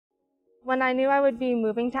When I knew I would be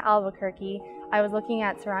moving to Albuquerque, I was looking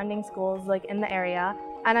at surrounding schools in the area,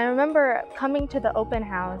 and I remember coming to the open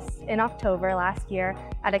house in October last year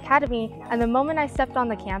at Academy, and the moment I stepped on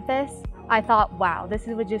the campus, I thought, wow, this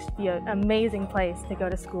would just be an amazing place to go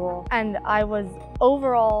to school. And I was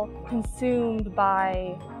overall consumed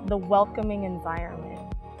by the welcoming environment.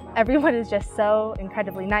 Everyone is just so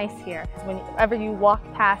incredibly nice here. Whenever you walk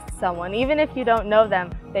past someone, even if you don't know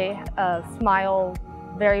them, they smile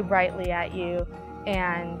very brightly at you,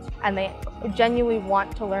 and they genuinely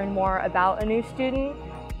want to learn more about a new student.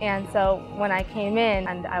 And so when I came in,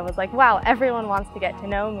 and I was like, wow, everyone wants to get to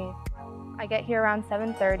know me. I get here around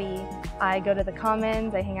 7:30, I go to the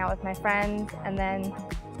Commons, I hang out with my friends, and then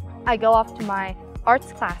I go off to my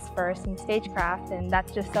arts class first in stagecraft, and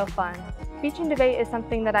that's just so fun. Speech and debate is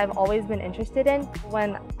something that I've always been interested in.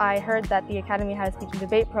 When I heard that the Academy had a speech and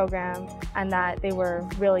debate program and that they were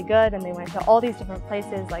really good and they went to all these different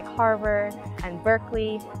places like Harvard and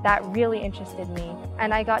Berkeley, that really interested me.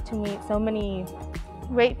 And I got to meet so many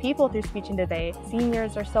great people through speech and debate.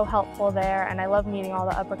 Seniors are so helpful there, and I love meeting all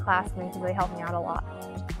the upperclassmen because they help me out a lot.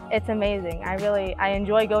 It's amazing. I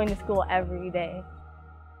enjoy going to school every day.